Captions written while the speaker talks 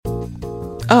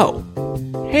Oh,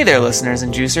 hey there listeners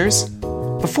and juicers.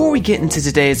 Before we get into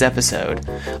today's episode,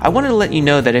 I wanted to let you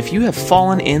know that if you have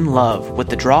fallen in love with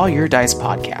the Draw Your Dice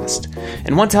podcast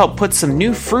and want to help put some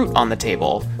new fruit on the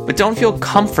table, but don't feel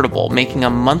comfortable making a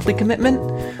monthly commitment,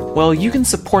 well, you can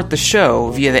support the show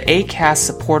via the Acast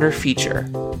supporter feature.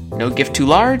 No gift too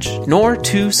large, nor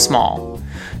too small.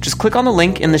 Just click on the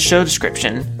link in the show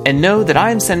description and know that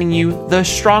I am sending you the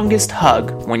strongest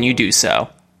hug when you do so.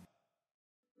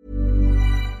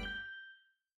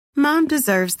 Mom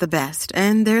deserves the best,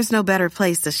 and there's no better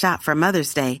place to shop for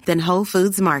Mother's Day than Whole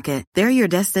Foods Market. They're your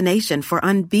destination for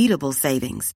unbeatable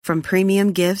savings, from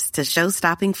premium gifts to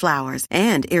show-stopping flowers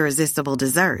and irresistible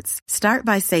desserts. Start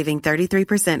by saving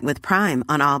 33% with Prime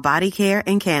on all body care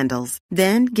and candles.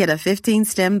 Then get a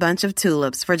 15-stem bunch of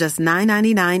tulips for just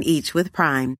 $9.99 each with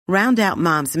Prime. Round out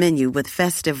Mom's menu with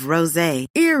festive rosé,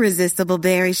 irresistible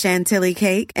berry chantilly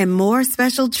cake, and more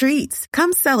special treats.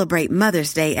 Come celebrate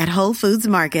Mother's Day at Whole Foods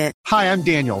Market. Hi, I'm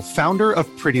Daniel, founder of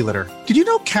Pretty Litter. Did you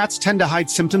know cats tend to hide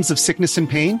symptoms of sickness and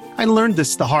pain? I learned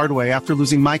this the hard way after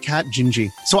losing my cat,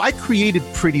 Gingy. So I created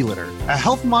Pretty Litter, a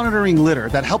health monitoring litter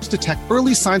that helps detect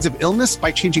early signs of illness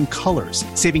by changing colors,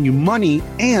 saving you money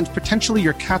and potentially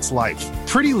your cat's life.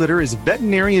 Pretty Litter is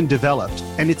veterinarian developed,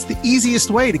 and it's the easiest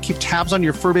way to keep tabs on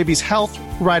your fur baby's health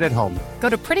right at home. Go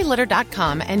to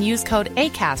prettylitter.com and use code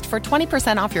ACAST for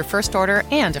 20% off your first order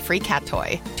and a free cat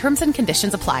toy. Terms and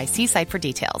conditions apply. See site for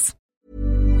details.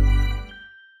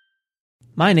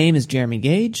 My name is Jeremy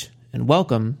Gage, and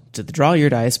welcome to the Draw Your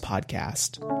Dice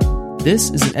podcast. This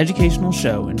is an educational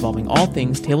show involving all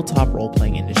things tabletop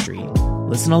role-playing industry.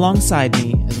 Listen alongside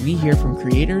me as we hear from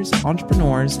creators,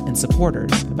 entrepreneurs, and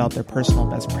supporters about their personal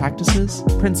best practices,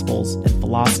 principles, and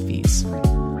philosophies.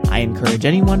 I encourage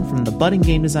anyone from the budding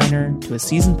game designer to a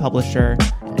seasoned publisher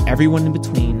and everyone in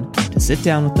between to sit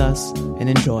down with us and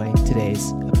enjoy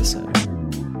today's episode.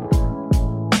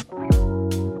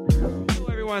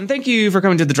 Thank you for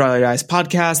coming to the Draw Your Dice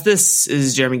podcast. This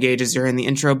is Jeremy Gage, as you're in the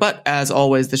intro, but as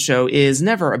always, the show is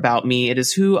never about me. It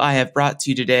is who I have brought to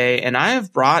you today, and I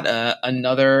have brought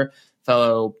another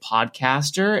fellow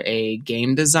podcaster, a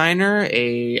game designer,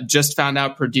 a just found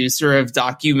out producer of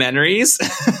documentaries.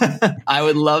 I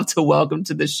would love to welcome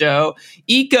to the show,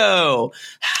 Iko.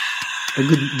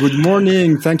 Good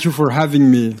morning. Thank you for having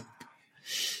me.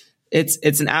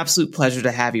 It's an absolute pleasure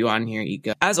to have you on here,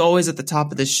 Iko. As always, at the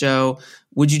top of this show,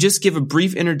 would you just give a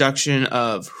brief introduction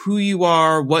of who you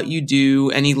are, what you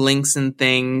do, any links and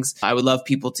things? I would love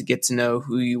people to get to know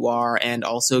who you are and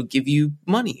also give you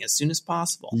money as soon as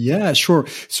possible. Yeah, sure.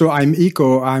 So I'm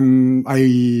Iko.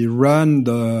 I run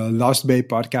the Lost Bay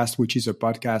podcast, which is a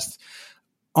podcast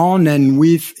on and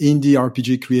with indie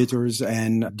RPG creators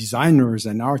and designers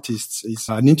and artists. It's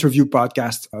an interview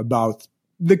podcast about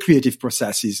the creative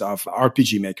processes of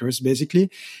RPG makers, basically.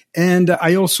 And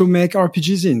I also make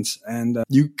RPG zines. And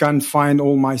you can find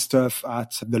all my stuff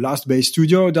at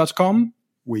thelostbaystudio.com,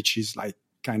 which is like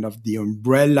kind of the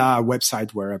umbrella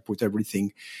website where I put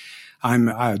everything I'm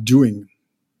doing.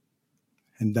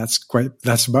 And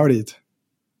that's about it.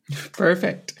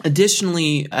 Perfect.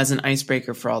 Additionally, as an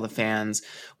icebreaker for all the fans,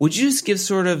 would you just give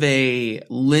sort of a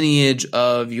lineage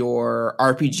of your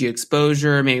RPG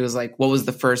exposure? Maybe it was like, what was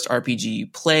the first RPG you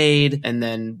played? And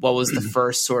then what was the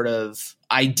first sort of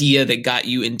idea that got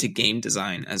you into game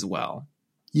design as well?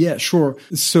 Yeah, sure.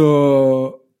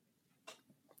 So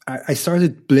I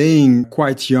started playing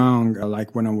quite young,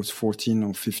 like when I was 14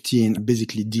 or 15,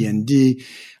 basically D&D.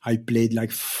 I played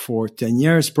like for 10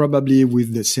 years probably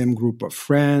with the same group of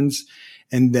friends.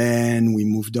 And then we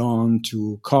moved on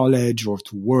to college or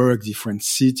to work, different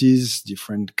cities,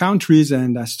 different countries.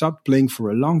 And I stopped playing for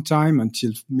a long time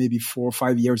until maybe 4 or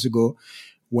 5 years ago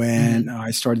when I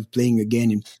started playing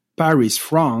again in Paris,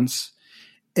 France.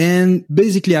 And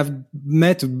basically, I've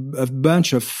met a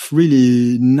bunch of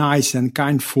really nice and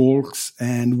kind folks,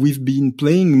 and we've been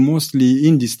playing mostly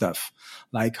indie stuff,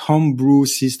 like homebrew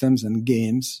systems and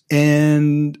games.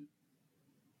 And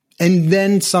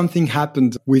then something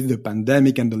happened with the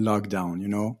pandemic and the lockdown, you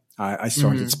know. I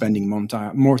started spending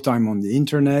more time on the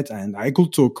internet, and I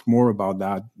could talk more about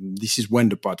that. This is when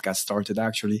the podcast started,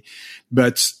 actually.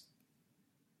 But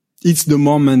it's the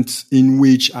moment in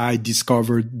which I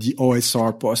discovered the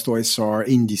OSR, post-OSR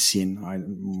indie scene,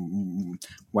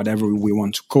 whatever we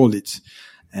want to call it.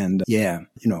 And yeah,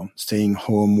 you know, staying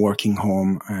home, working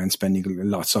home, and spending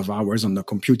lots of hours on the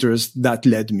computers, that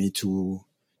led me to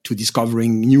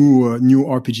discovering new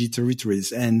RPG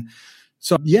territories. And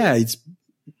so, yeah, it's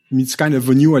kind of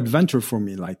a new adventure for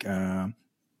me, like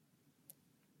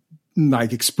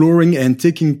exploring and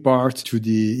taking part to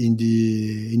the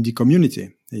indie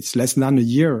community. It's less than a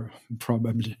year,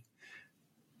 probably.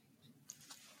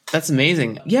 That's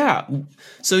amazing. Yeah.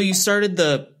 So you started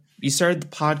the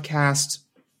podcast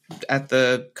at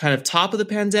the kind of top of the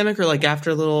pandemic, or like after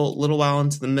a little while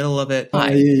into the middle of it? Why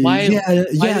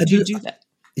did you do that?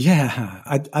 Yeah,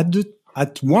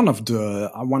 at one of the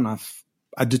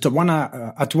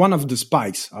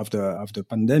spikes of the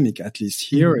pandemic, at least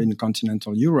here in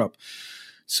continental Europe.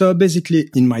 So basically,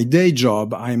 in my day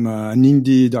job, I'm an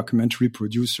indie documentary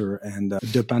producer, and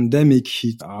the pandemic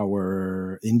hit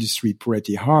our industry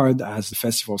pretty hard as the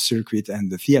festival circuit and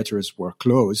the theaters were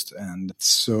closed. And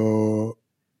so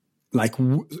like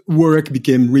work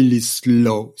became really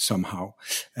slow somehow.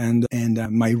 And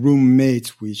my roommate,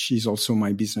 which is also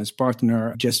my business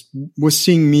partner, just was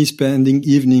seeing me spending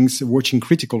evenings watching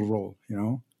Critical Role,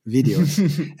 videos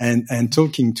and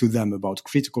talking to them about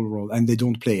Critical Role, and they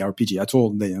don't play RPG at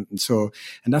all.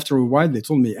 And after a while they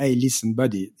told me, hey, listen,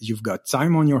 buddy, you've got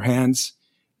time on your hands.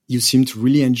 You seem to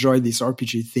really enjoy this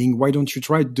RPG thing. Why don't you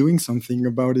try doing something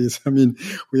about it? I mean,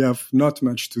 we have not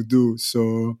much to do.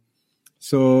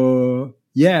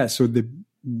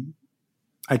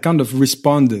 I kind of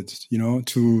responded,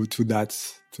 to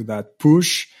that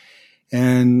push.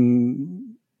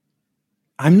 And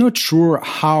I'm not sure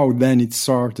how then it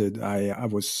started.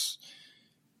 I've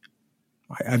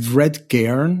read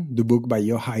Cairn, the book by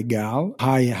Yochai Gal.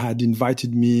 Yochai had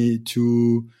invited me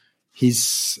to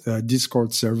his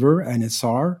Discord server,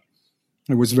 NSR.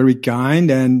 It was very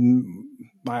kind, and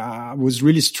I was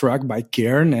really struck by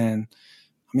Cairn. And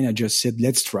I just said,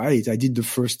 let's try it. I did the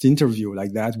first interview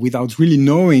like that without really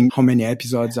knowing how many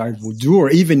episodes I would do, or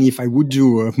even if I would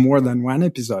do more than one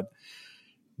episode.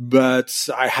 But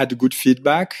I had good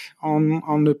feedback on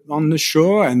the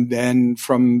show. And then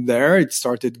from there, it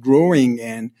started growing.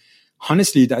 And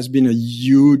honestly, it has been a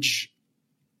huge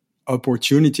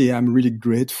opportunity. I'm really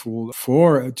grateful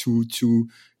for to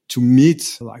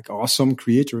meet like awesome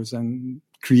creators and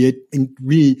create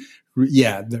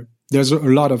there's a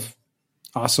lot of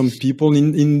awesome people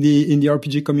in the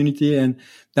RPG community. And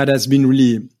that has been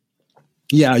really,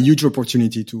 a huge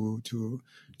opportunity to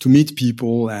meet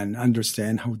people and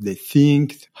understand how they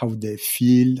think, how they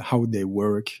feel, how they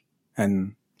work.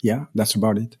 And that's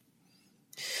about it.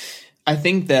 I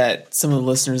think that some of the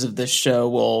listeners of this show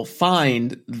will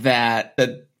find that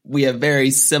we have very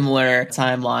similar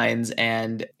timelines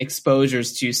and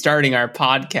exposures to starting our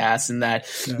podcast. And that,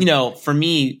 for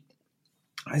me,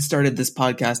 I started this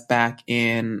podcast back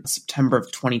in September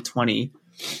of 2020.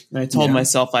 And I told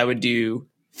myself I would do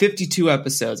 52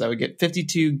 episodes. I would get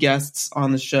 52 guests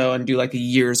on the show and do like a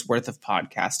year's worth of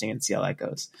podcasting and see how that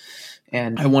goes.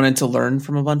 And I wanted to learn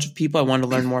from a bunch of people. I wanted to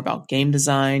learn more about game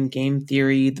design, game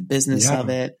theory, the business of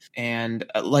it. And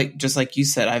just like you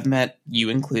said, I've met, you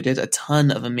included, a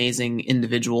ton of amazing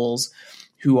individuals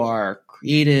who are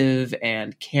creative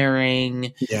and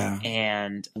caring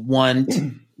and want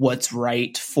what's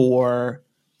right for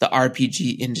the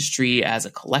RPG industry as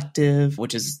a collective,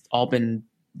 which has all been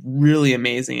really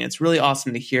amazing. It's really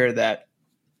awesome to hear that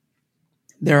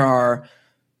there are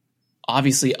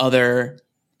obviously other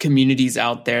communities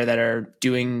out there that are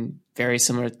doing very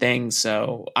similar things.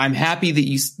 So I'm happy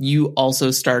that you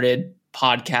also started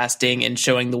podcasting and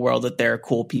showing the world that there are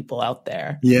cool people out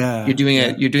there. Yeah. You're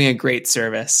doing a great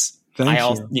service. Thank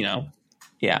you.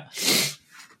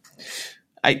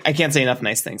 I can't say enough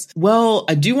nice things. Well,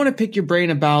 I do want to pick your brain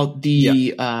about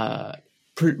the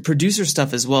producer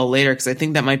stuff as well later, because I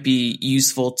think that might be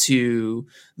useful to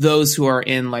those who are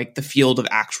in like the field of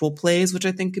actual plays, which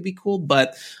I think could be cool.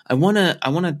 But I want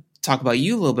to talk about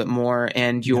you a little bit more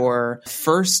and your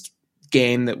first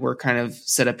game that we're kind of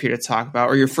set up here to talk about,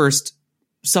 or your first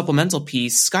supplemental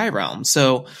piece, Skyrealm.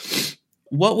 So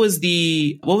what was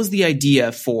the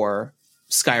idea for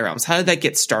Skyrealms? How did that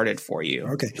get started for you?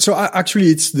 Okay. So actually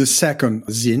it's the second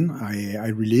zine I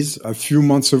released a few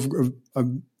months of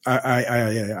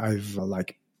I've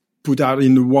like put out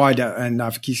in the wild, and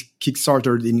I've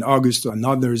kickstarted in August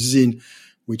another zine,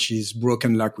 which is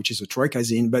Broken Luck, which is a Troika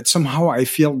zine. But somehow I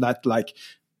feel that like,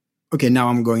 okay, now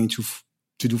I'm going to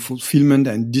do fulfillment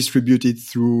and distribute it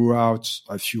throughout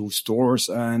a few stores.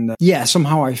 And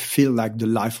somehow I feel like the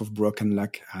life of Broken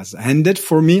Luck has ended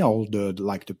for me, all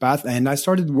the path. And I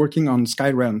started working on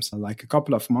Skyrealms like a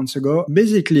couple of months ago.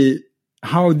 Basically,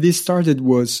 how this started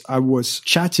was I was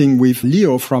chatting with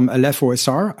Leo from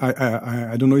LFOSR.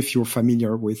 I don't know if you're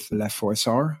familiar with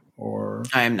LFOSR or...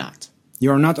 I am not.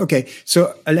 You're not? Okay.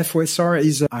 So LFOSR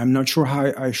is, I'm not sure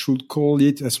how I should call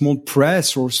it, a small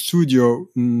press or studio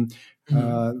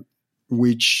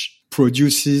which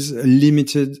produces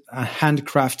limited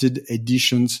handcrafted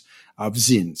editions of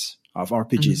zines, of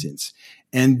RPG zines.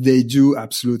 and they do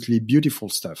absolutely beautiful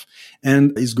stuff.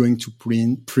 And is going to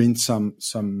print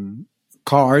some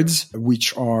cards,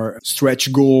 which are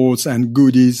stretch goals and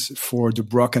goodies for the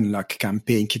Broken Luck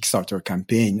campaign, Kickstarter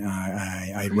campaign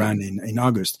I ran in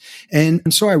August.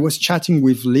 And so I was chatting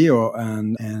with Leo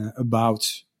and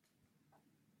about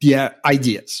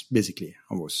ideas, basically.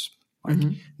 I was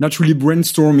not really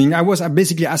brainstorming. I was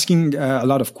basically asking a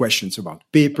lot of questions about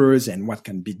papers and what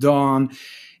can be done.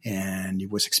 And he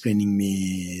was explaining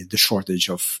me the shortage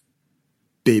of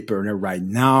paper right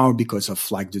now because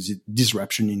of like the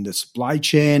disruption in the supply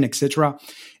chain, etc.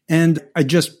 And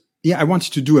I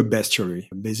wanted to do a bestiary,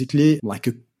 basically like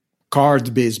a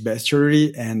card-based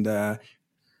bestiary. And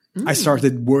I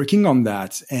started working on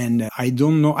that. And I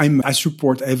don't know, I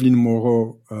support Evelyn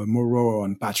Moreau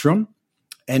on Patreon.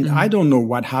 And I don't know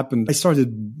what happened. I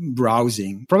started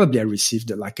browsing. Probably I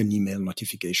received like an email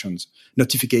notification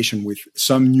with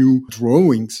some new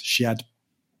drawings she had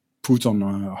put on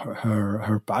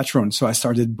her Patreon. So I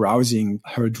started browsing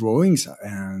her drawings.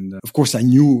 And of course, I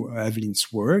knew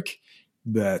Evelyn's work,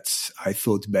 but I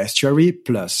thought bestiary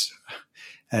plus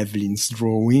Evelyn's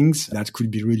drawings, that could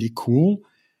be really cool.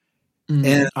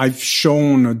 And I've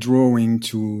shown a drawing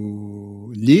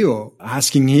to Leo,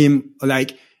 asking him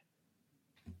like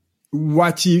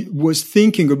what he was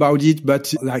thinking about it,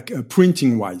 but like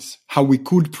printing wise, how we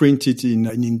could print it in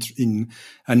an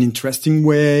interesting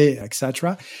way,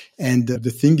 etc. And the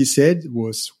thing he said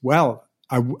was, well,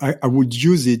 I would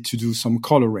use it to do some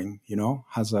coloring,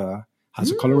 as a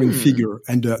coloring figure.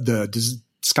 And the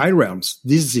Sky Realms,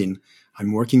 this zine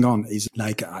I'm working on is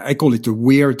like, I call it a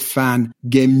weird fan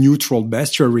game neutral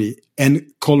bestiary and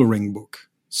coloring book.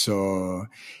 So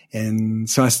I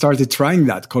started trying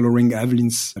that, coloring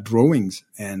Evelyn's drawings.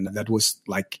 And that was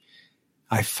like,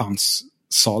 I found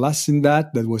solace in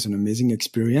that. That was an amazing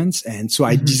experience. And so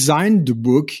I designed the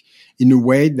book in a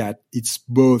way that it's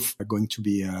both going to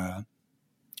be, there's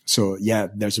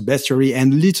a bestiary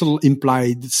and little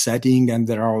implied setting. And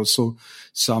there are also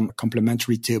some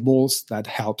complementary tables that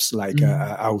helps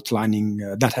outlining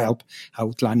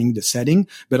the setting.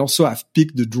 But also I've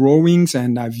picked the drawings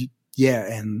and I've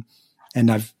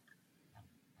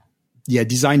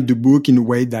designed the book in a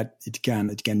way that it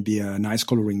can be a nice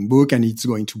coloring book, and it's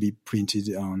going to be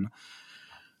printed on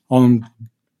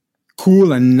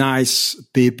cool and nice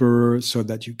paper so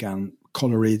that you can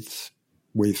color it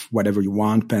with whatever you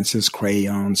want, pencils,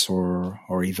 crayons,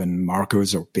 or even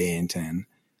markers or paint. And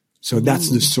so that's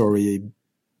the story.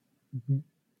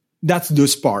 That's the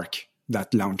spark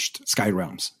that launched Sky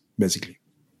Realms, basically.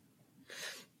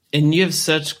 And you have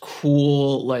such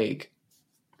cool, like,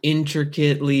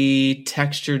 intricately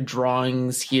textured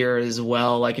drawings here as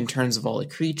well, like in terms of all the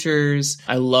creatures.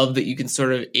 I love that you can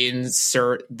sort of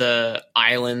insert the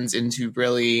islands into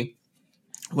really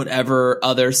whatever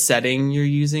other setting you're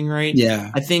using, right?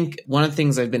 Yeah. I think one of the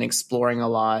things I've been exploring a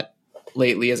lot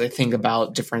lately as I think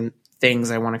about different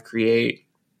things I want to create,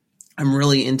 I'm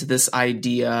really into this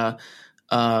idea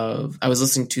of, I was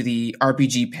listening to the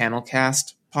RPG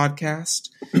Panelcast podcast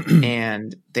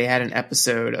and they had an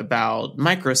episode about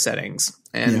micro settings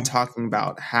and talking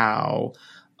about how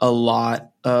a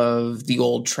lot of the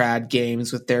old trad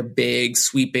games with their big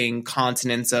sweeping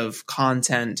continents of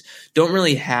content don't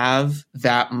really have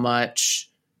that much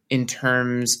in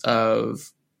terms of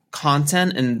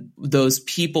content, and those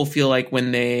people feel like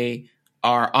when they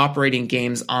are operating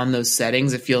games on those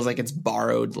settings, it feels like it's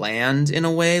borrowed land in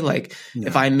a way. Like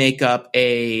if I make up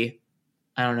a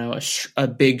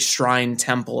big shrine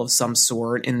temple of some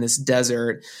sort in this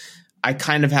desert, I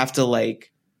kind of have to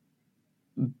like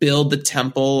build the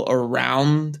temple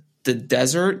around the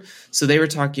desert. So they were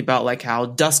talking about like how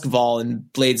Duskfall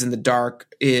and Blades in the Dark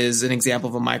is an example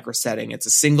of a micro setting. It's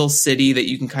a single city that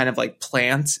you can kind of like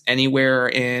plant anywhere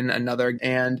in another.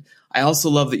 And I also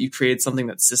love that you created something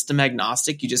that's system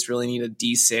agnostic. You just really need a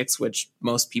D6, which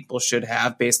most people should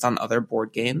have based on other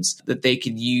board games, that they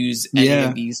could use any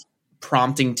of these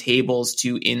prompting tables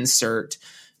to insert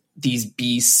these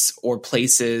beasts or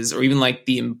places or even like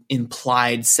the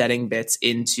implied setting bits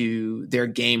into their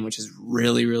game, which is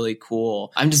really, really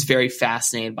cool. I'm just very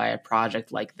fascinated by a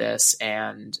project like this,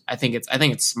 and I think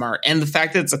it's smart. And the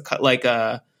fact that it's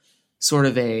a sort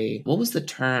of a, what was the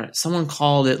term? Someone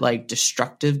called it like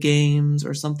destructive games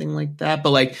or something like that, but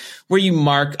like where you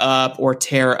mark up or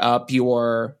tear up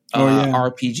your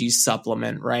RPG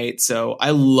supplement, right? So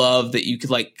I love that you could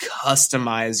like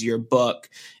customize your book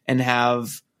and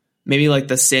have maybe like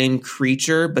the same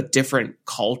creature but different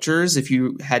cultures. If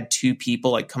you had two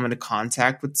people like come into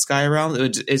contact with Sky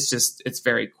Realms, it's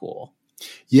very cool.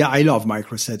 Yeah, I love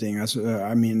micro settings.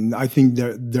 I mean, I think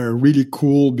they're really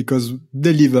cool because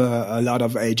they leave a lot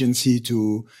of agency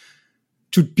to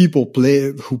people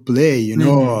who play, you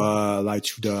know, like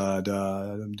to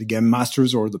the game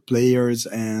masters or the players.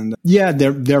 And yeah,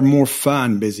 they're more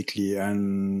fun basically.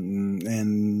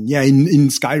 And yeah, in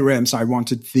Skyrim, I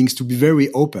wanted things to be very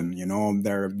open, you know,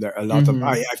 there are a lot of,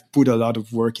 I've put a lot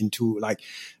of work into like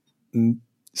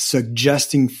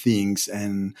suggesting things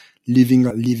and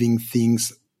leaving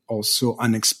things also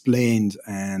unexplained.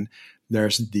 And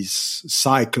there's this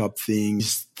Cyclops thing,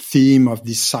 this theme of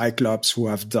these Cyclops who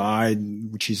have died,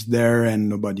 which is there and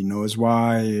nobody knows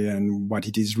why and what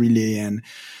it is really. And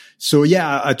so,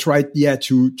 yeah, I tried,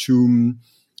 to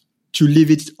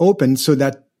leave it open so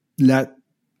that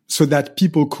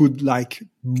people could like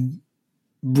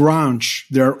branch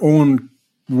their own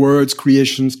words,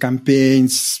 creations,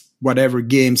 campaigns, whatever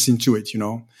games into it, you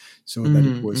know, so that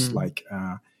it was like,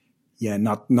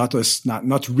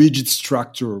 not rigid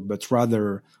structure, but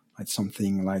rather like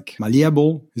something like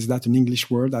malleable. Is that an English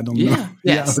word? I don't know.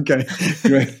 Yes. Yeah. Okay.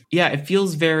 Great. Yeah. It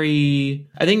feels I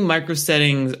think micro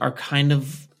settings are kind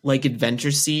of like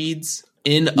adventure seeds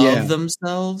of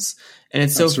themselves. And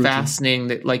it's so fascinating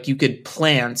that like you could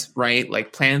plant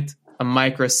a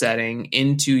micro setting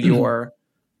into your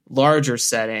larger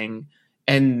setting.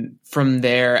 And from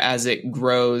there, as it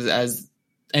grows, as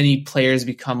any players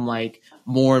become like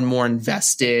more and more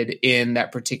invested in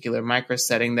that particular micro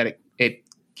setting, that it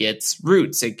gets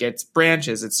roots, it gets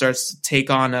branches, it starts to take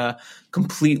on a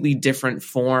completely different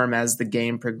form as the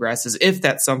game progresses, if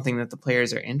that's something that the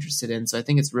players are interested in. So I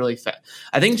think it's really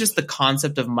I think just the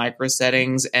concept of micro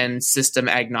settings and system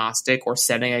agnostic or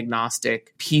setting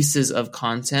agnostic pieces of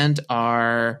content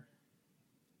are,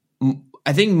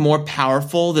 I think, more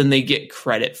powerful than they get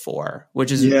credit for,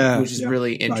 which is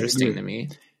really interesting to me.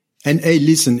 And hey,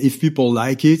 listen, if people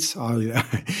like it, I'd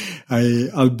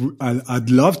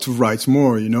love to write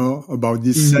more, you know, about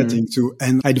this setting too.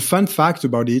 And the fun fact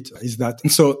about it is that,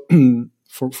 so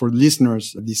for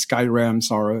listeners, the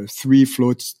Skyrealms are three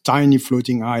tiny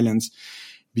floating islands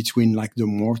between like the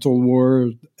mortal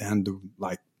world and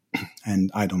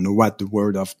and I don't know what, the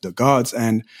world of the gods.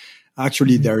 And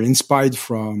actually they're inspired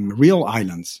from real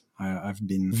islands. I've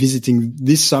been visiting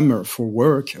this summer for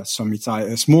work some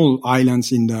small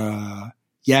islands in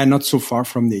not so far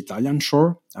from the Italian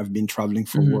shore. I've been traveling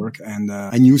for work, and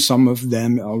I knew some of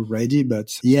them already.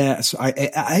 But yeah, so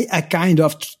I kind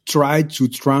of tried to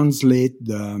translate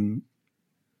the.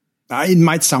 It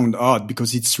might sound odd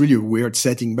because it's really a weird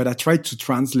setting, but I tried to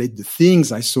translate the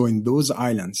things I saw in those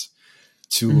islands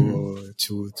into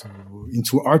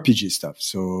RPG stuff.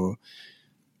 So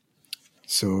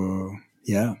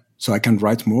yeah. So I can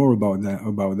write more about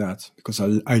that because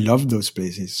I love those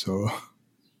places. So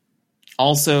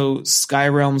also,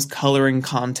 Skyrealms coloring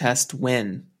contest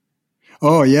win.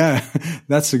 Oh yeah,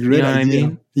 that's a great idea. What I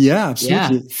mean? Yeah,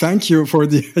 absolutely. Yeah. Thank you for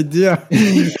the idea.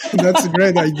 That's a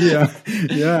great idea.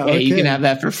 Yeah, okay. You can have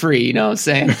that for free. You know what I'm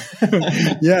saying?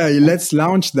 Yeah, let's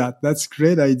launch that. That's a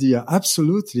great idea.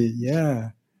 Absolutely.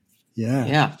 Yeah.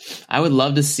 I would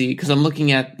love to see, because I'm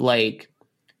looking at the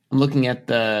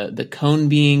cone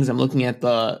beings. I'm looking at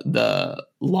the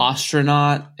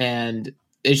Lostronaut, and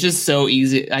it's just so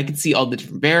easy. I could see all the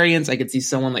different variants. I could see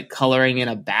someone like coloring in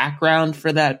a background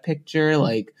for that picture.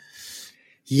 Like,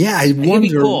 yeah, I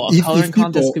wonder if coloring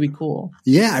contest could be cool.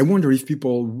 Yeah, I wonder if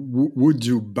people would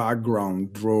do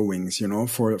background drawings, you know,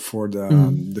 for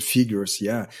the figures.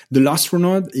 Yeah, the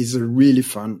Lostronaut is a really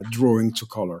fun drawing to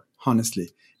color.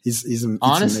 Honestly, it's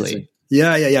amazing.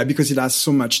 Yeah, because it has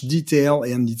so much detail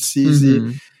and it's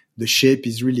easy. The shape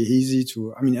is really easy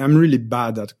I'm really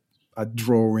bad at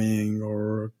drawing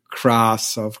or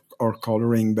crafts or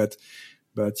coloring, but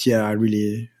yeah, I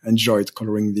really enjoyed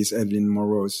coloring these Evelyn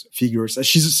Morrow's figures.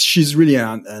 She's really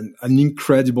an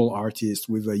incredible artist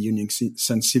with a unique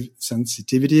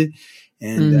sensitivity.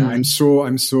 And I'm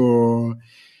so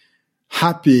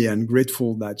happy and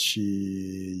grateful that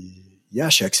she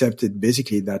accepted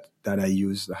basically that I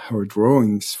used her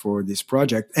drawings for this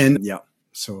project. And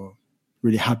so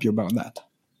really happy about that.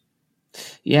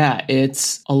 Yeah,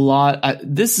 it's a lot.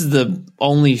 This is the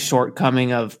only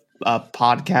shortcoming of a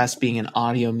podcast being an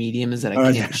audio medium, is that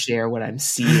I can't share what I'm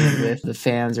seeing with the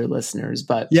fans or listeners.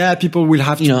 But yeah, people will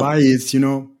have to buy it, you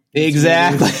know.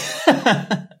 Exactly.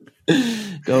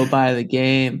 Go buy the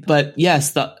game. But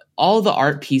yes, all the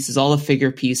art pieces, all the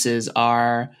figure pieces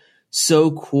are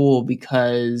so cool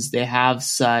because they have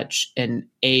such an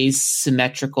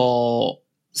asymmetrical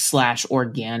 /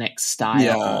 organic style.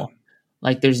 Yeah.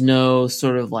 Like there's no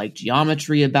sort of like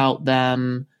geometry about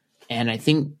them. And I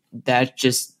think that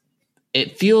just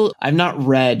I've not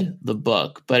read the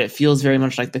book, but it feels very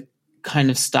much like the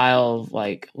kind of style of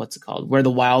like, what's it called? Where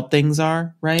the Wild Things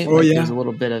Are, right? Oh, like yeah. There's a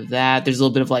little bit of that. There's a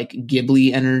little bit of like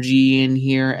Ghibli energy in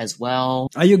here as well.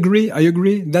 I agree.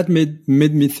 That made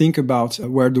me think about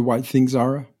Where the Wild Things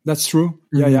Are. That's true.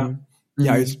 Yeah, yeah.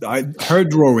 Mm-hmm. Yeah, her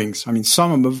drawings. I mean,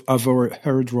 some of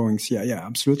her drawings. Yeah,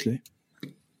 absolutely.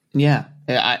 Yeah,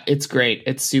 it's great.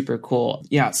 It's super cool.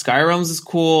 Yeah, Skyrealms is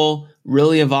cool,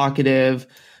 really evocative.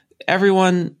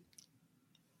 Everyone,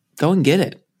 go and get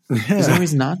it. There's no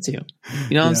reason not to. You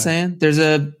know what I'm saying? There's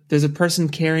a person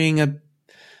carrying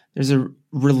there's a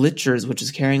Relichers, which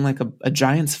is carrying like a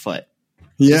giant's foot.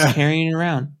 Yeah. Just carrying it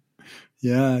around.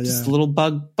 Yeah. Just a little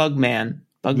bug man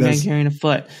carrying a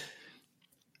foot.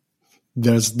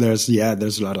 There's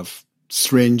a lot of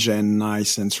strange and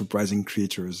nice and surprising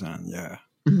creatures, and yeah.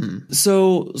 Mm-hmm.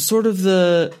 So sort of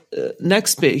the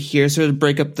next bit here, sort of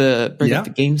break up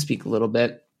the game speak a little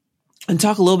bit. And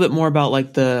talk a little bit more about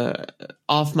like the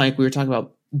off mic. We were talking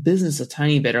about business a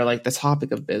tiny bit, or like the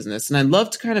topic of business. And I'd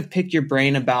love to kind of pick your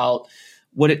brain about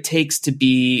what it takes to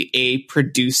be a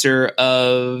producer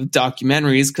of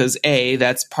documentaries. Because A,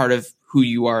 that's part of who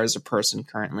you are as a person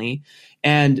currently.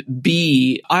 And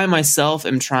B, I myself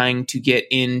am trying to get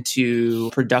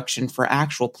into production for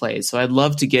actual plays. So I'd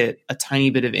love to get a tiny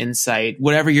bit of insight,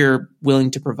 whatever you're willing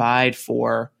to provide,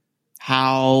 for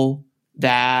how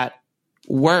that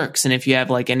works, and if you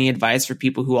have like any advice for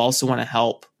people who also want to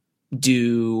help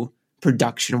do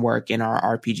production work in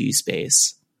our RPG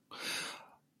space.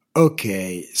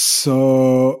 Okay,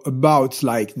 so about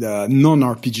like the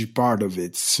non-RPG part of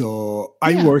it. So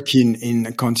I work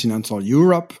in continental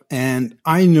Europe, and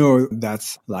I know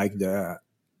that's like the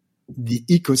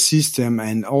ecosystem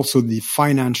and also the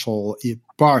financial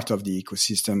part of the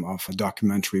ecosystem of a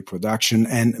documentary production.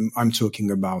 And I'm talking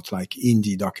about like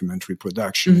indie documentary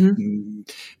production,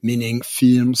 meaning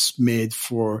films made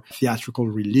for theatrical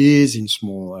release in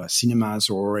small cinemas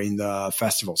or in the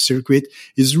festival circuit,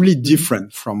 is really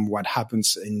different from what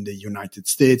happens in the United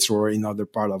States or in other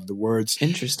parts of the world.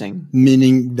 Interesting.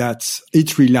 Meaning that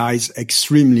it relies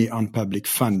extremely on public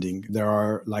funding. There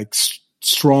are like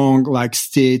strong like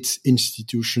state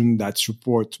institutions that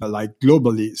support like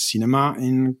globally cinema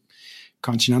in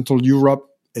continental Europe,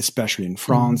 especially in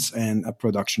France, and a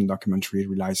production documentary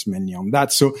relies mainly on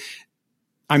that. So,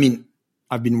 I mean,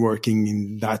 I've been working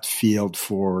in that field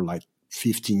for like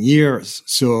 15 years.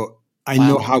 So I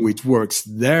know how it works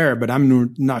there, but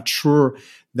I'm not sure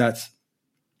that,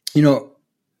 you know,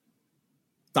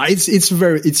 it's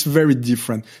very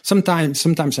different.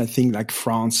 Sometimes I think like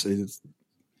France is.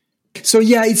 So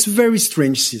yeah, it's a very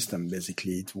strange system.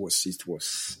 Basically, it was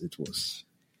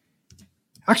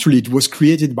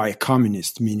created by a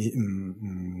communist, who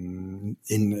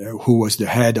was the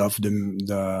head of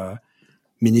the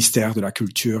Ministère de la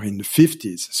Culture in the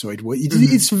 50s. So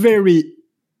it's a very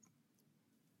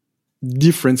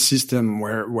different system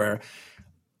where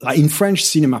like in French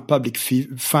cinema, public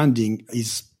funding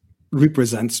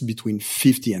represents between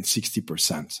 50 and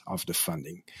 60% of the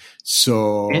funding.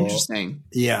 So interesting.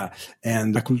 Yeah.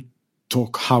 And I could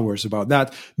talk hours about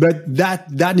that, but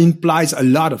that implies a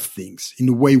lot of things in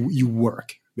the way you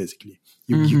work, basically.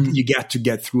 You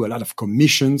get through a lot of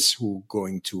commissions who are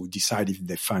going to decide if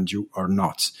they fund you or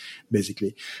not,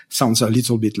 basically. Sounds a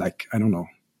little bit like, I don't know,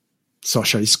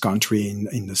 socialist country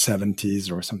in the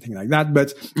 70s or something like that.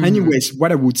 But anyways,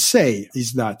 what I would say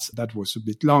is that was a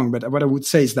bit long, but what I would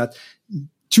say is that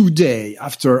today,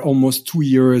 after almost 2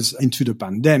 years into the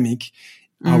pandemic,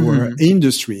 our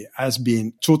industry has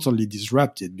been totally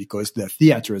disrupted because the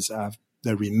theaters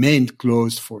they remained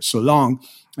closed for so long.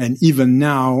 And even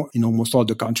now, in almost all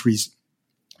the countries,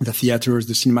 the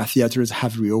cinema theaters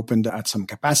have reopened at some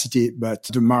capacity, but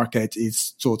the market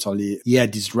is totally,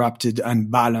 disrupted,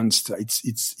 unbalanced.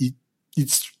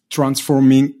 It's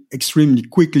transforming extremely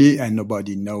quickly and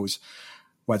nobody knows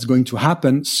what's going to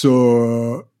happen.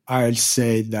 So I'll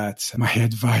say that my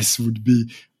advice would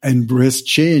be embrace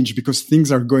change, because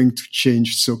things are going to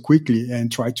change so quickly,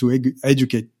 and try to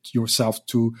educate yourself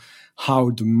to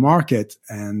how the market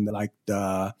and like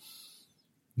the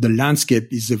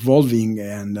landscape is evolving,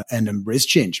 and embrace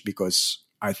change, because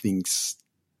I think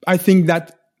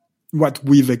that what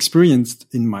we've experienced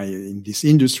in this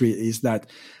industry is that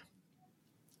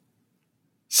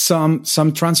some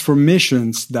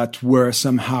transformations that were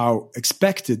somehow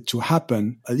expected to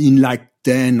happen in like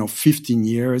 10 or 15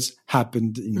 years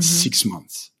happened in 6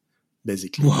 months,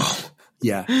 basically. Wow.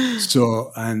 Yeah.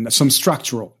 So, and some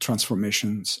structural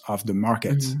transformations of the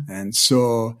market. And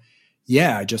so,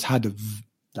 yeah, I just had a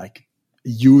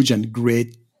huge and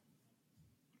great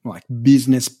like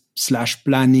business /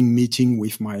 planning meeting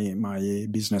with my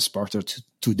business partner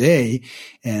today.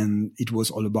 And it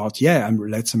was all about,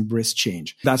 let's embrace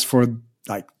change. That's for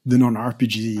like the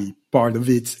non-RPG part of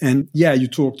it. And you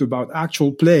talked about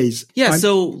actual plays. Yeah.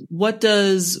 So what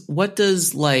does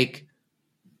like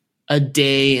a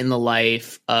day in the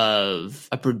life of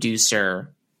a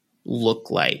producer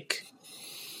look like?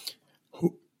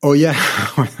 Oh yeah.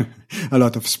 A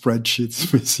lot of spreadsheets,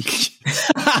 basically.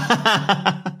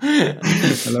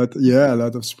 a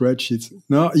lot of spreadsheets.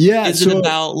 No, yeah. Is it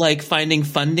about like finding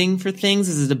funding for things?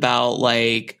 Is it about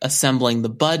like assembling the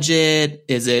budget?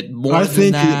 Is it more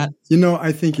than that?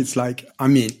 I think it's like,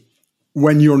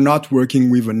 when you're not working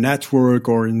with a network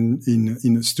or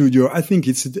in a studio, I think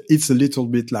it's a little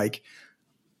bit like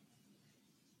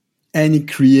in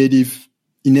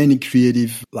any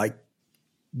creative like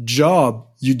job,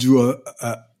 you do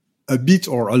a bit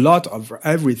or a lot of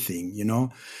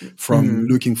everything, from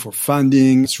looking for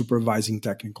funding, supervising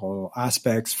technical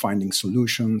aspects, finding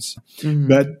solutions.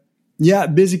 But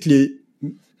basically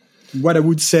what I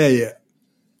would say,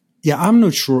 I'm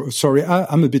not sure. Sorry,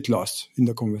 I'm a bit lost in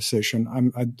the conversation.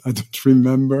 I don't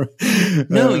remember.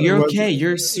 No, you're okay.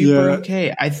 You're super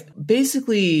okay.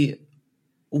 Basically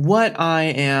what I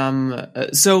am,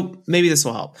 so maybe this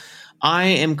will help. I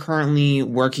am currently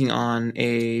working on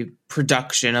a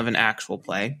production of an actual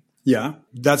play. Yeah,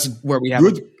 that's where we have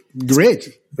good.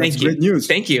 Great. That's great news.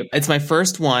 Thank you. It's my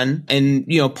first one. And,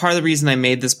 part of the reason I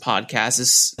made this podcast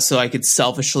is so I could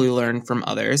selfishly learn from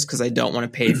others, because I don't want to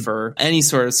pay for any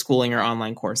sort of schooling or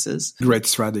online courses. Great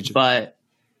strategy. But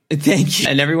thank you.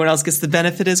 And everyone else gets the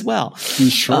benefit as well.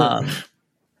 Sure.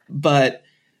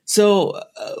 So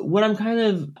what I'm kind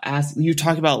of asking, you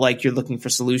talk about like you're looking for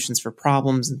solutions for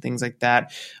problems and things like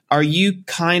that. Are you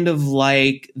kind of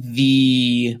like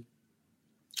I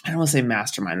don't want to say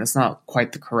mastermind. That's not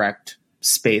quite the correct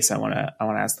space I want to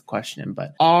ask the question in,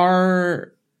 but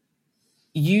are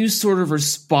you sort of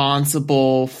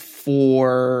responsible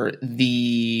for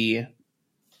the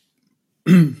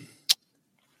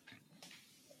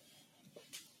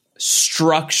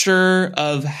structure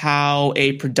of how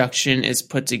a production is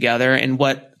put together? And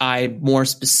what I more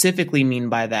specifically mean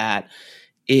by that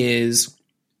is,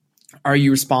 are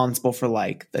you responsible for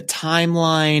like the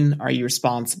timeline? Are you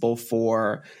responsible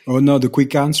for? Oh no, the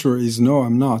quick answer is no,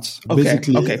 I'm not. Okay.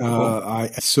 Basically, Cool.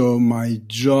 So my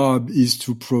job is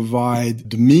to provide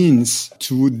the means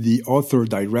to the author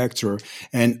director,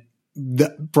 and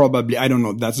probably, I don't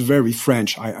know, that's very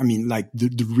French. I mean, like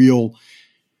the real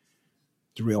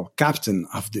captain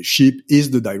of the ship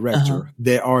is the director.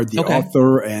 They are the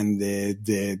author, and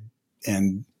the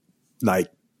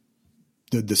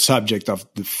subject of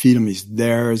the film is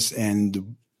theirs,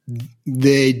 and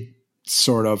they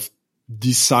sort of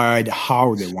decide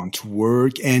how they want to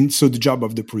work. And so the job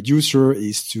of the producer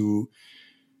is to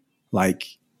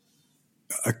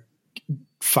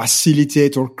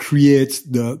facilitate or create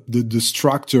the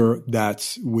structure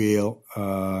that will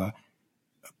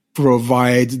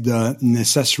provide the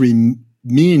necessary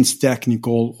means,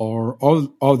 technical or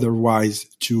otherwise,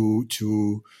 to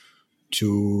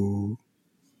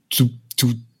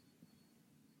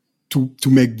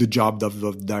make the job of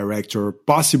the director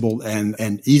possible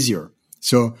and easier.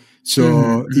 So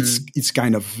it's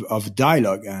kind of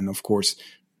dialogue, and of course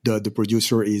the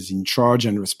producer is in charge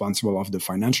and responsible of the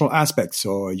financial aspect.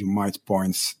 So you might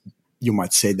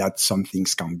say that some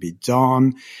things can be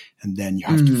done, and then you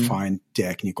have to find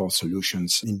technical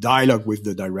solutions in dialogue with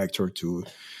the director to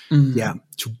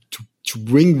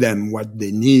bring them what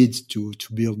they need to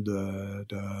build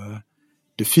the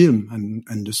film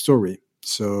and the story.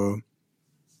 So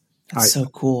that's so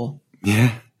cool.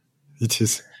 Yeah, it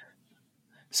is.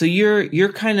 So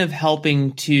you're kind of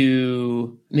helping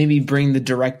to maybe bring the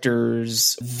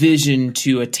director's vision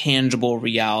to a tangible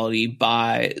reality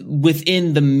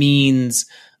within the means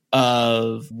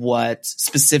of what,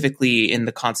 specifically in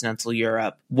the continental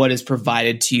Europe, what is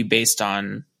provided to you based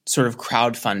on sort of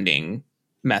crowdfunding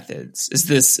methods. Is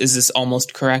this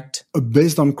almost correct?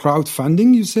 Based on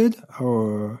crowdfunding, you said?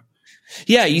 Or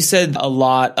yeah, you said a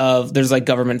lot of there's like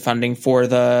government funding for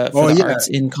the arts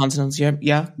in continental Europe.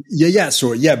 Yeah.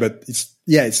 So but it's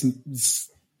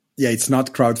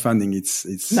not crowdfunding.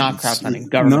 It's not crowdfunding.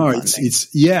 Government funding.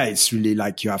 It's really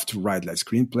like you have to write like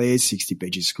screenplays, 60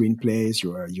 pages screenplays.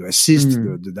 You assist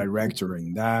the director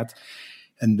in that,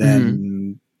 and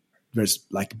then there's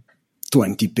like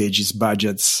 20 pages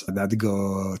budgets that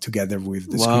go together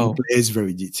with the Wow. screenplays,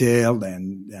 very detailed.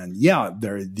 And yeah,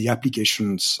 the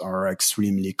applications are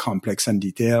extremely complex and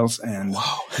detailed. And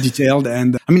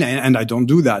I mean, and I don't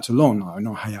do that alone. I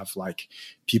know I have like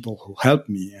people who help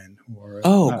me and who are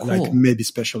cool. like maybe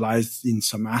specialized in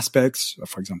some aspects,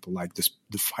 for example, like the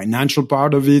financial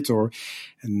part of it,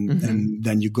 and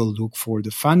then you go look for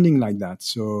the funding like that.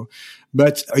 So,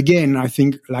 but again, I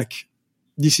think like,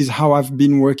 this is how I've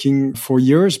been working for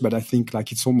years, but I think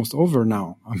like it's almost over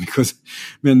now because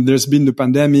when there's been the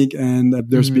pandemic and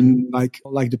there's been like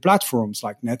the platforms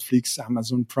like Netflix,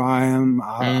 Amazon Prime,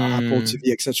 Apple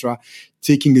TV, etc.,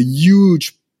 taking a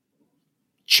huge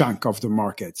chunk of the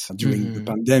market during the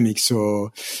pandemic.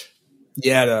 So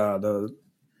yeah, the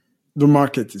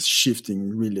market is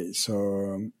shifting really.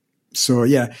 So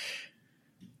yeah.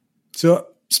 So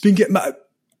speaking,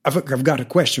 I've got a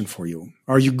question for you.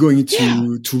 Are you going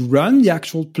to run the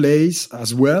actual plays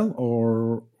as well,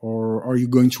 or are you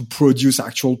going to produce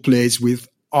actual plays with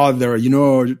other,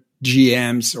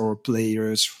 GMs or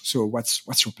players? So what's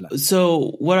your plan?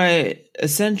 So what I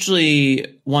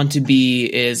essentially want to be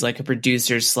is like a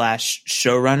producer /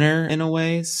 showrunner in a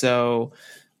way. So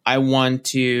I want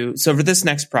to. So for this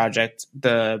next project,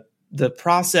 the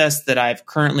process that I've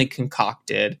currently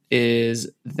concocted is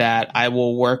that I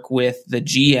will work with the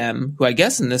GM, who I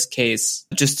guess in this case,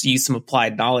 just to use some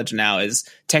applied knowledge now, is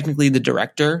technically the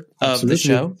director of the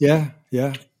show. Yeah.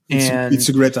 It's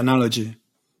a great analogy.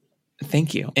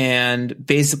 Thank you. And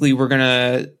basically, we're going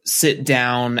to sit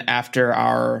down after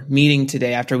our meeting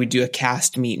today, after we do a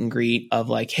cast meet and greet of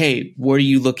like, hey, what are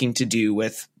you looking to do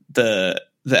with the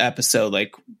episode?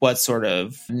 Like, what sort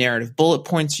of narrative bullet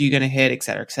points are you going to hit, et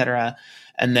cetera, et cetera.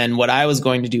 And then what I was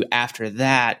going to do after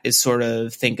that is sort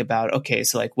of think about, okay,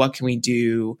 so like, what can we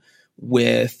do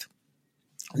with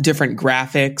different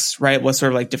graphics, right? What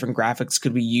sort of like different graphics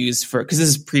could we use for, because this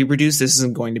is pre-produced, this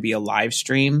isn't going to be a live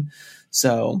stream.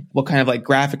 So what kind of like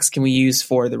graphics can we use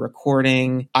for the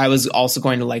recording? I was also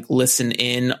going to like listen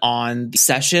in on the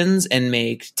sessions and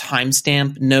make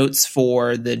timestamp notes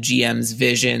for the GM's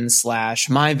vision /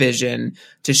 my vision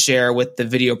to share with the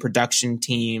video production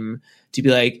team, to be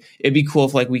like, it'd be cool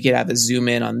if like we could have a zoom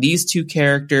in on these two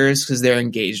characters because they're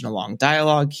engaged in a long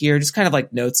dialogue here. Just kind of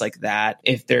like notes like that.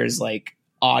 If there's like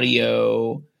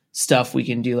audio stuff we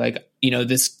can do, like,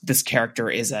 this character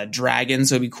is a dragon,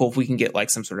 so it'd be cool if we can get like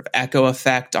some sort of echo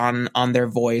effect on their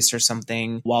voice or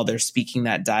something while they're speaking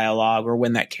that dialogue or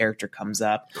when that character comes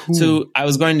up. Cool. So I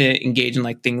was going to engage in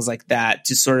like things like that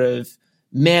to sort of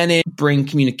manage, bring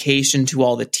communication to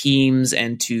all the teams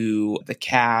and to the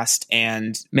cast,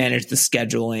 and manage the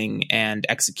scheduling and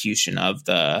execution of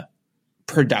the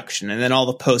production. And then all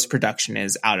the post-production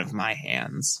is out of my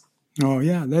hands. Oh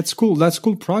yeah, that's cool. That's a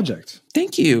cool project.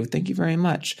 Thank you. Thank you very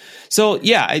much. So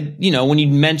yeah, when you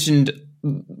mentioned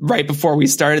right before we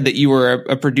started that you were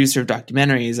a producer of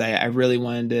documentaries, I really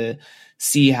wanted to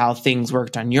see how things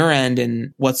worked on your end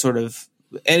and what sort of,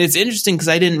 and it's interesting because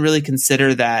I didn't really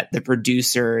consider that the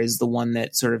producer is the one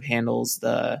that sort of handles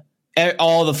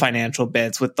all the financial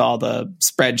bits with all the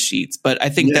spreadsheets. But I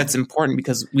think that's important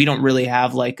because we don't really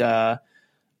have like a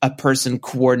person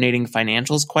coordinating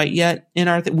financials quite yet in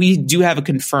our we do have a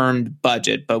confirmed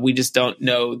budget, but we just don't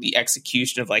know the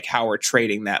execution of like how we're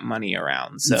trading that money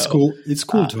around. So it's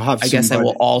cool to have I guess I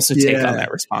will also take on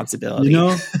that responsibility.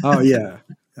 Oh yeah.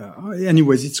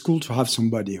 Anyways, it's cool to have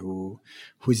somebody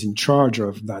who's in charge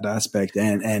of that aspect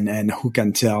and who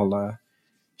can tell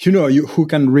who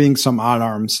can ring some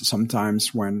alarms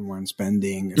sometimes when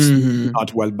spending is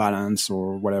not well balanced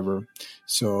or whatever.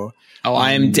 So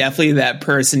I am definitely that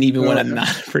person, even when I'm not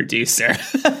a producer.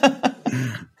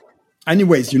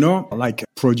 Anyways, like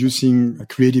producing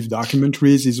creative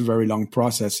documentaries is a very long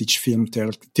process. Each film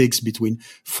takes between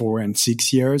 4 and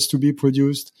 6 years to be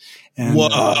produced. And,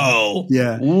 Whoa!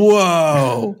 Yeah.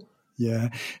 Whoa! Yeah.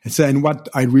 And what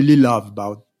I really love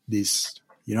about this,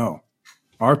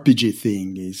 RPG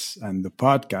thing is, and the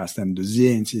podcast and the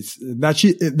zines, it's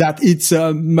that it's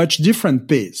a much different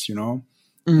pace,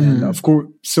 and of course,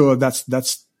 so that's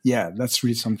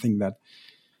really something that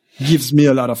gives me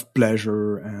a lot of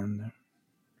pleasure. And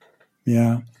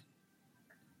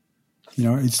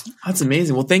that's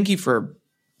amazing. Well, thank you for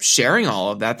sharing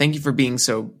all of that. Thank you for being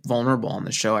so vulnerable on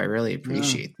the show. I really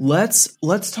appreciate it. Let's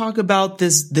talk about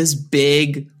this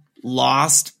big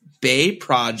Lost Bay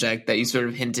project that you sort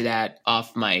of hinted at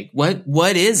off mic.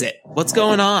 What is it? What's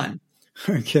going on?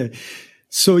 Okay.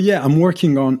 So I'm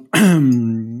working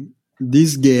on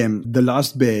this game, The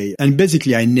Lost Bay. And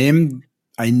basically I named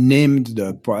I named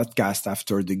the podcast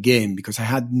after the game because I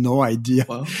had no idea,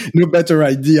 Wow. no better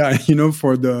idea,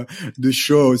 for the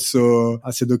show. So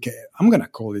I said, okay, I'm going to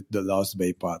call it the Lost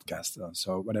Bay Podcast.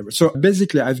 So whatever. So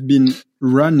basically I've been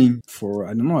running for, I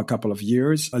don't know, a couple of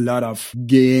years, a lot of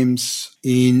games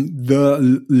in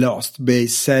the Lost Bay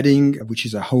setting, which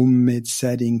is a homemade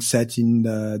setting set in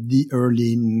the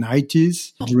early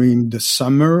 90s during the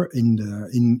summer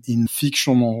in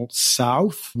fictional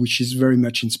South, which is very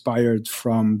much inspired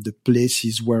from the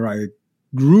places where I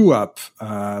grew up.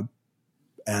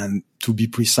 And to be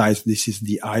precise, this is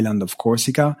the island of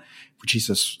Corsica, which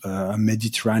is a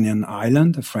Mediterranean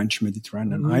island, a French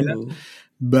Mediterranean island.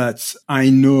 But I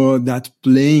know that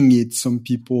playing it, some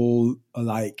people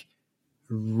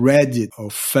read it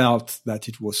or felt that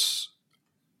it was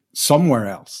somewhere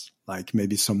else, like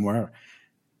maybe somewhere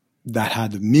that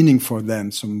had a meaning for them.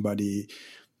 Somebody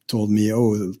told me,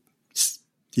 oh,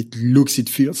 it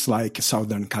feels like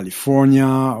Southern California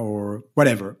or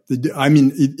whatever. I mean,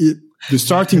 the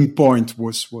starting point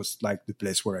was like the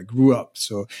place where I grew up.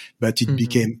 So, but it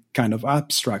became kind of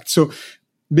abstract. So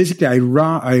basically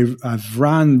I've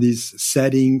run this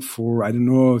setting for, I don't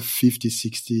know, 50,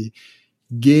 60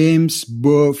 games,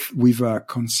 both with a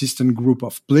consistent group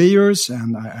of players.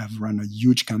 And I have run a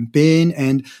huge campaign.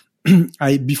 And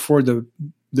before the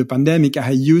pandemic, I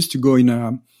used to go in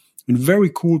a very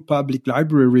cool public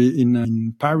library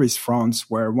in Paris, France,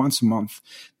 where once a month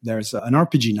there's an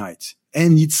RPG night.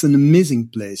 And it's an amazing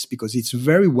place because it's a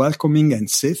very welcoming and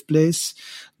safe place.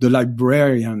 The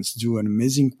librarians do an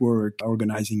amazing work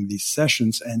organizing these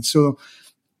sessions. And so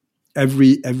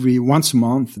every once a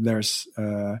month there's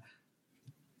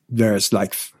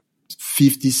like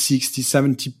 50, 60,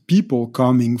 70 people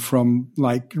coming from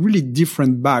like really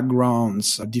different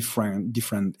backgrounds,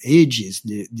 different ages,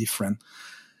 different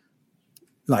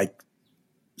like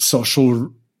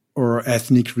social or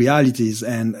ethnic realities,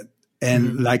 and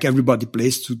like everybody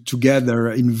plays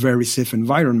together in very safe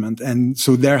environment. And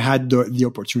so there had the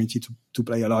opportunity to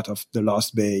play a lot of the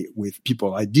Lost Bay with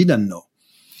people I didn't know.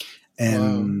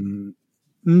 And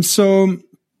so,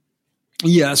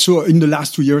 yeah, so in the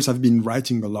last 2 years, I've been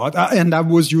writing a lot, and I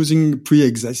was using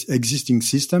pre-existing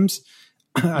systems.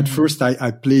 At first,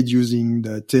 I played using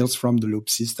the Tales from the Loop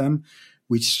system,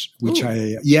 which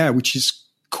is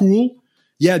cool.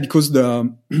 Yeah, because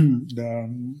the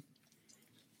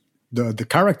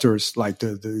characters like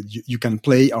you can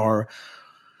play are,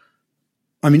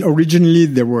 I mean, originally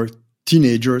they were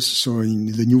teenagers. So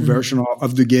in the new version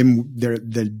of the game,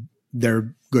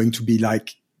 they're going to be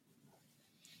like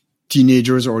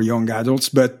teenagers or young adults.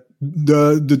 But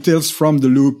the Tales from the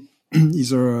Loop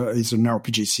is an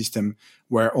RPG system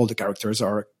where all the characters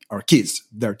are kids.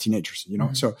 They're teenagers,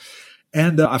 So,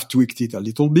 and I've tweaked it a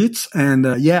little bit, and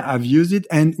I've used it.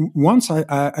 And once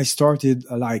I started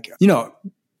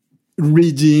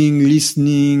reading,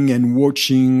 listening, and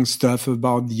watching stuff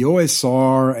about the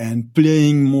OSR and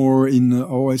playing more in the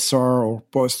OSR or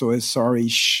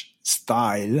post-OSR-ish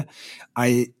style,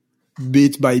 I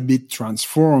bit by bit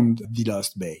transformed the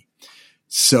Lost Bay.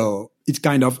 So it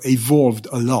kind of evolved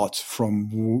a lot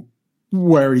from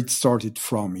where it started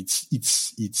from. It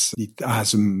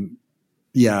has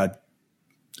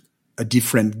a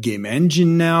different game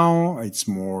engine now. It's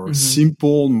more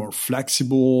simple, more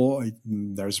flexible.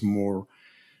 There's more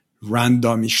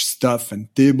randomish stuff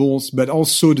and tables, but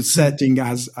also the setting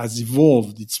has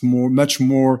evolved. It's much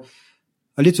more,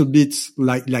 a little bit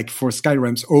like for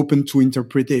Skyrim's open to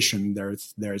interpretation.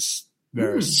 There's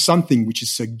something which is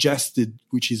suggested,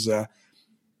 which is a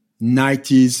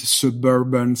 90s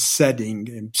suburban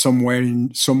setting somewhere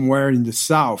in the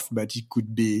South, but it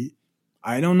could be,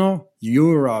 I don't know,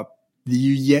 Europe, the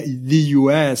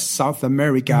US, South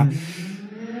America,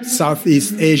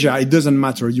 Southeast Asia. It doesn't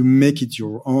matter. You make it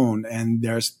your own. And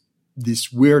there's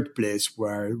this weird place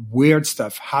where weird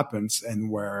stuff happens, and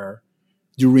where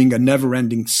during a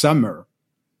never-ending summer,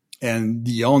 and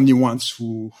the only ones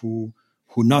who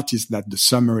notice that the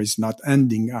summer is not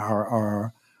ending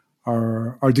are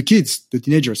the kids, the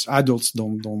teenagers. Adults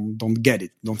don't get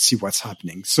it, don't see what's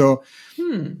happening. So,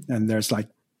 and there's like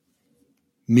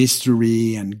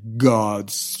mystery and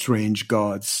gods, strange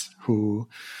gods who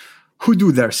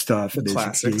do their stuff. The basically.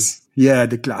 Classics. Yeah,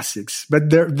 the classics. But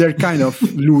they're kind of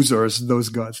losers, those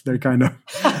gods. They're kind of,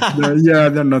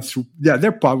 they're not,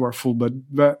 they're powerful, but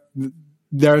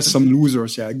there are some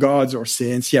losers, gods or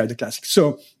saints, the classics.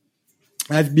 So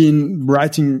I've been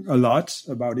writing a lot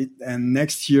about it. And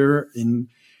next year in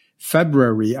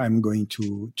February, I'm going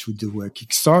to do a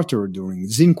Kickstarter during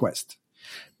ZineQuest.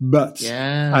 But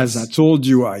as I told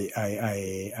you,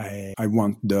 I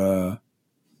want the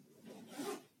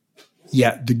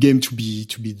the game to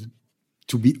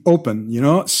be open, you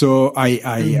know. So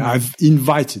I've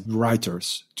invited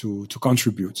writers to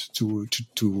contribute to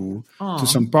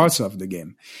some parts of the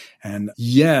game, and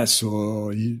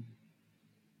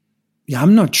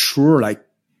I'm not sure like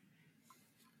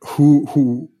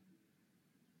who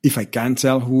if I can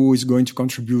tell who is going to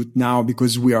contribute now,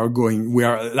 because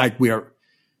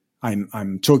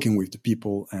I'm talking with the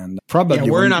people, and probably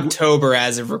we're in October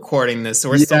as of recording this, so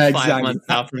we're still 5 months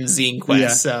out from Zine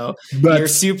Quest. So you're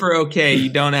super okay. You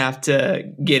don't have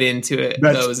to get into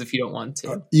those if you don't want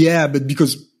to. But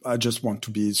because I just want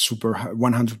to be super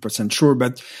 100% sure.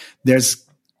 But there's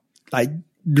like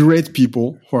great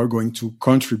people who are going to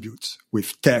contribute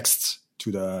with texts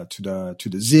to the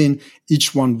zine.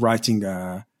 Each one writing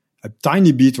a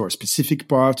tiny bit or a specific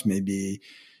part, maybe.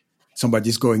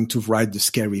 Somebody's going to write the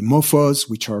scary mofos,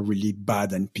 which are really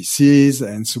bad NPCs,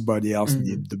 and somebody else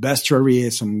did the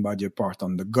bestiary, somebody a part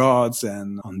on the gods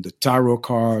and on the tarot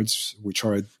cards, which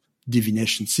are a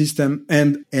divination system.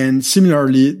 And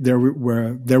similarly, there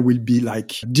will be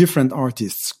like different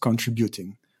artists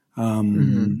contributing.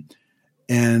 And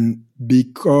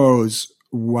because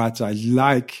what I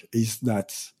like is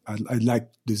that I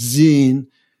like the zine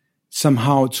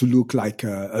somehow to look like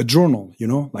a journal, you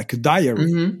know, like a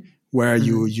diary. Where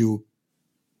you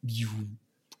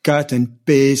cut and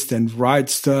paste and write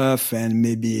stuff, and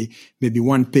maybe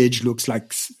one page looks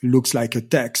like a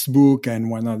textbook, and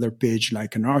one other page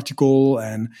like an article,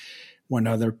 and one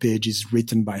other page is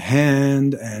written by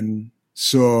hand. And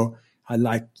so I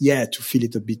like to feel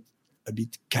it a bit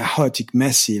chaotic,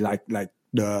 messy, like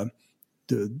the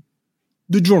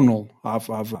journal of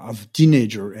a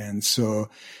teenager. And so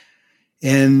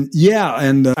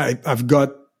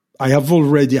I have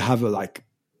already have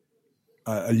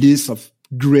a list of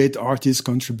great artists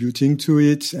contributing to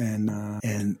it. And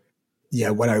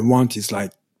what I want is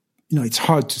like, you know, it's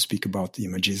hard to speak about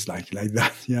images like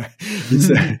that. Yeah. It's,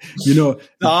 you know,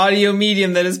 the audio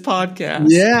medium that is podcast.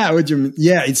 Yeah. What do you mean?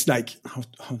 Yeah. It's like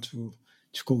how to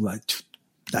call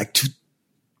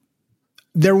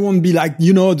there won't be like,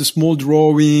 you know, the small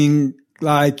drawing,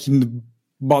 like in the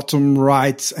bottom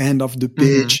right end of the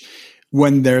page.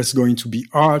 When there's going to be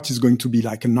art, it's going to be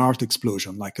like an art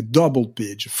explosion, like a double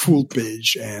page, a full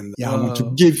page. And I want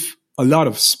to give a lot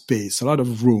of space, a lot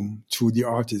of room to the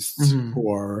artists who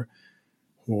are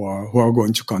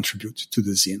going to contribute to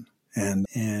the zine.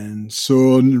 And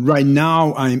so right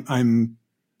now I'm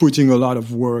putting a lot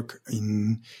of work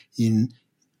in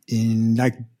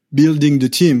like building the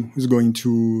team who's going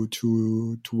to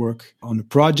work on the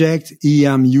project.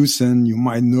 Iam Yusen, you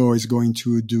might know, is going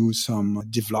to do some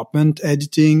development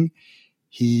editing.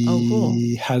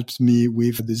 He helped me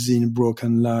with the zine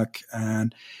Broken Luck,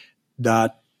 and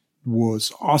that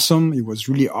was awesome. It was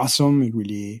really awesome. It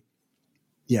really,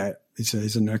 it's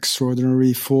an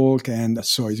extraordinary folk. And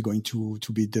so he's going to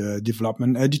be the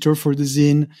development editor for the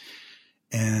zine.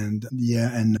 And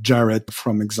Jared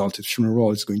from Exalted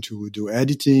Funeral is going to do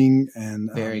editing. And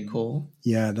very cool.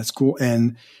 Yeah, that's cool.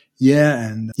 And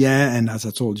as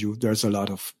I told you, there's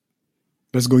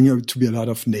going to be a lot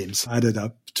of names added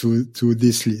up to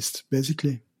this list,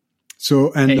 basically.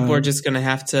 So, and people are just going to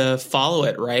have to follow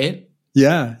it, right?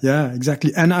 Yeah,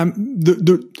 exactly. And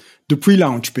the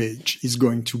pre-launch page is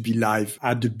going to be live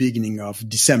at the beginning of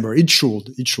December. It should.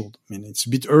 I mean, it's a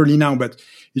bit early now, but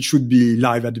it should be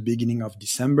live at the beginning of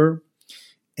December.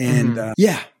 And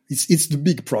it's the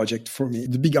big project for me,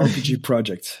 the big RPG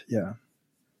project. Yeah.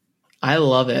 I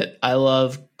love it. I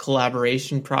love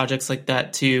collaboration projects like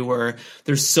that too, where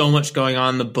there's so much going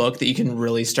on in the book that you can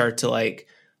really start to like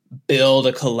build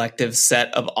a collective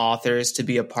set of authors to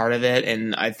be a part of it.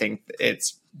 And I think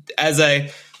as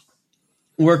I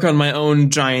work on my own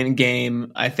giant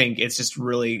game, I think it's just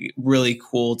really, really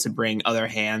cool to bring other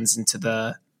hands into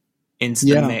the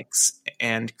mix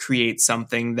and create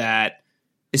something that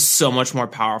is so much more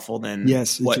powerful than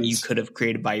what you could have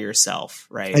created by yourself.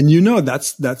 Right. And you know,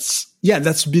 that's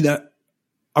been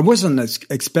I wasn't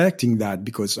expecting that,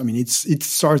 because I mean, it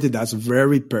started as a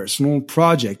very personal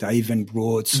project. I even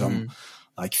wrote some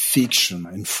like fiction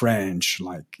in French,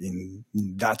 like in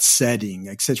that setting,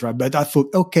 etc. But I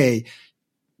thought, okay,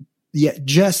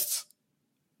 just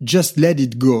let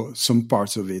it go. Some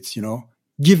parts of it, you know,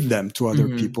 give them to other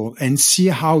people and see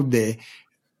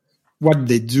what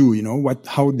they do, you know,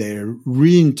 how they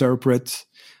reinterpret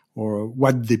or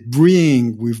what they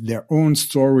bring with their own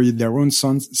story, their own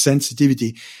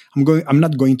sensitivity. I'm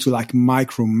not going to like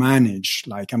micromanage.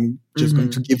 Like I'm just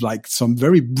going to give like some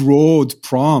very broad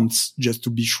prompts just to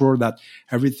be sure that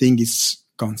everything is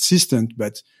consistent.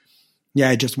 But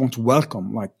I just want to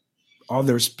welcome like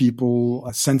others people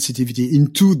sensitivity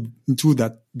into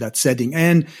that setting.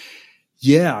 And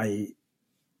yeah, I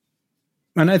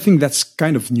think that's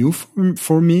kind of new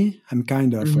for me. I'm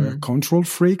kind of a control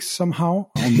freak somehow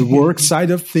on the work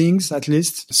side of things, at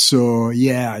least. So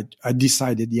yeah, I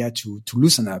decided, to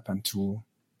loosen up and to.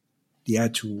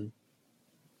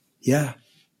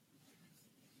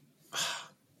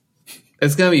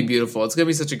 It's going to be beautiful. It's going to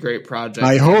be such a great project.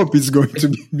 I hope it's going to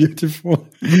be beautiful.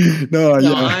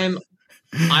 I'm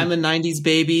a 90s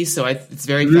baby, so it's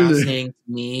very fascinating to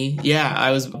me. Yeah, I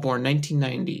was born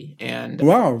 1990. And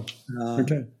wow.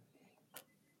 Okay.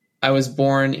 I was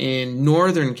born in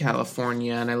Northern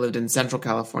California, and I lived in Central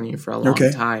California for a long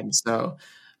time. So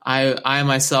I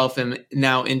myself am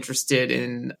now interested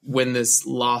in when this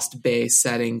Lost Bay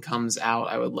setting comes out.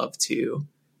 I would love to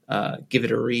give it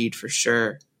a read for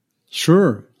sure.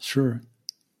 Sure.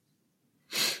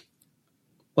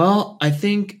 Well, I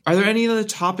think, are there any other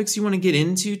topics you want to get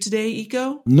into today,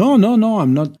 Iko? No,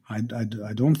 I'm not. I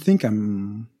don't think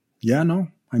I'm. Yeah, no.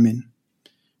 I mean,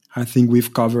 I think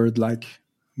we've covered like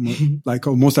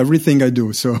almost everything I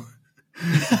do. So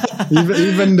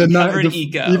even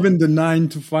the 9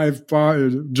 to 5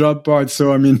 job part.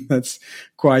 So I mean, that's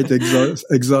quite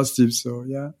exhaustive. So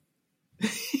yeah.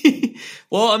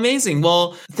 Well, amazing.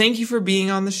 Well, thank you for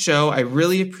being on the show. I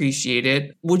really appreciate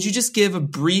it. Would you just give a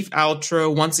brief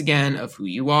outro once again of who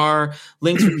you are,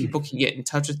 links where people can get in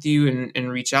touch with you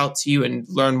and reach out to you and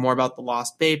learn more about the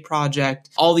Lost Bay project?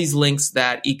 All these links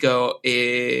that Iko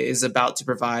is about to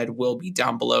provide will be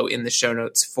down below in the show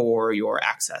notes for your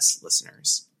access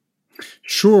listeners.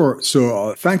 Sure.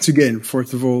 So thanks again,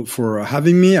 first of all, for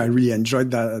having me. I really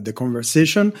enjoyed the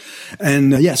conversation.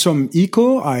 And so I'm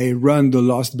Iko. I run the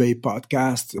Lost Bay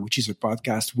podcast, which is a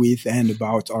podcast with and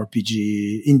about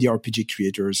indie RPG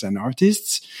creators and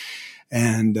artists.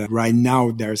 And right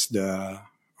now there's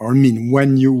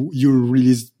when you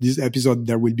release this episode,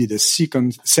 there will be the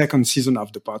second season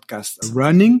of the podcast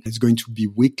running. It's going to be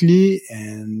weekly,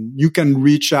 and you can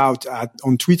reach out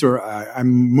on Twitter.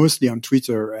 I'm mostly on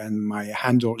Twitter, and my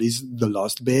handle is The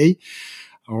Lost Bay,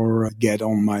 or get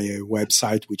on my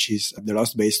website, which is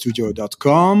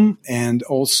thelostbaystudio.com, and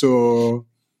also,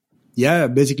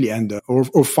 basically,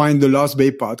 or find the Lost Bay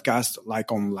podcast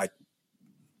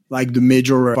like the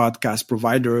major podcast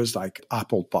providers like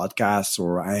Apple Podcasts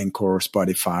or Anchor,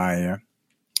 Spotify,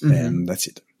 and that's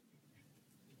it.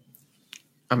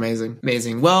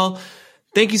 Amazing. Well,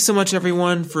 thank you so much,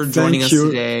 everyone, for joining us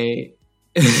today.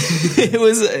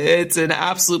 It's an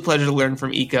absolute pleasure to learn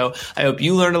from Iko. I hope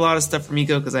you learned a lot of stuff from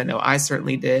Iko, because I know I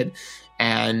certainly did.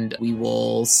 And we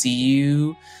will see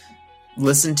you.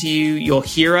 Listen to you. You'll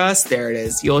hear us. There it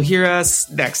is. You'll hear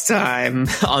us next time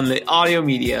on the audio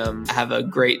medium. Have a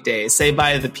great day. Say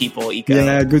bye to the people, Iko.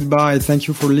 Yeah, goodbye. Thank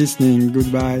you for listening.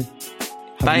 Goodbye.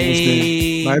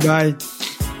 Bye. Bye-bye.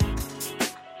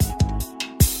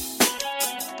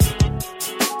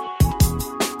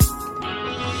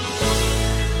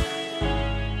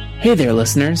 Hey there,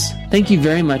 listeners. Thank you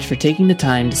very much for taking the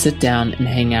time to sit down and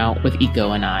hang out with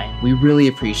Iko and I. We really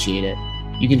appreciate it.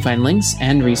 You can find links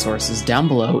and resources down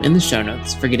below in the show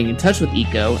notes for getting in touch with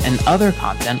Iko and other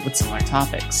content with similar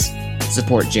topics.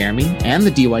 Support Jeremy and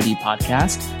the DYD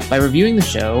podcast by reviewing the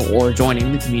show or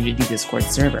joining the community Discord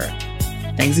server.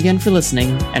 Thanks again for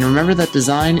listening, and remember that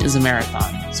design is a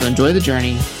marathon, so enjoy the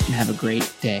journey and have a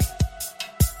great day.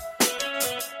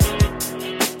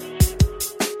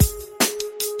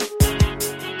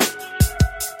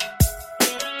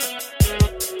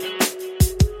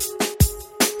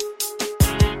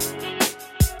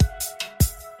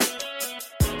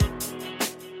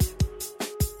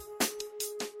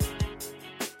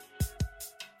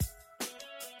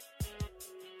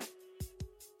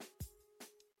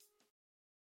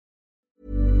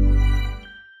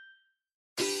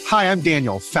 Hi, I'm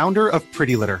Daniel, founder of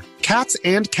Pretty Litter. Cats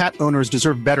and cat owners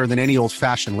deserve better than any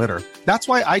old-fashioned litter. That's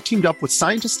why I teamed up with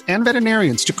scientists and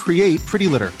veterinarians to create Pretty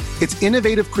Litter. Its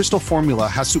innovative crystal formula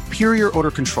has superior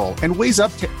odor control and weighs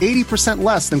up to 80%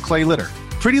 less than clay litter.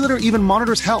 Pretty Litter even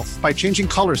monitors health by changing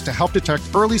colors to help detect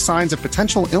early signs of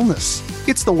potential illness.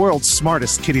 It's the world's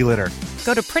smartest kitty litter.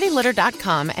 Go to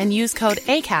prettylitter.com and use code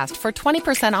ACAST for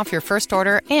 20% off your first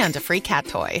order and a free cat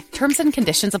toy. Terms and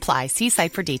conditions apply. See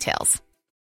site for details.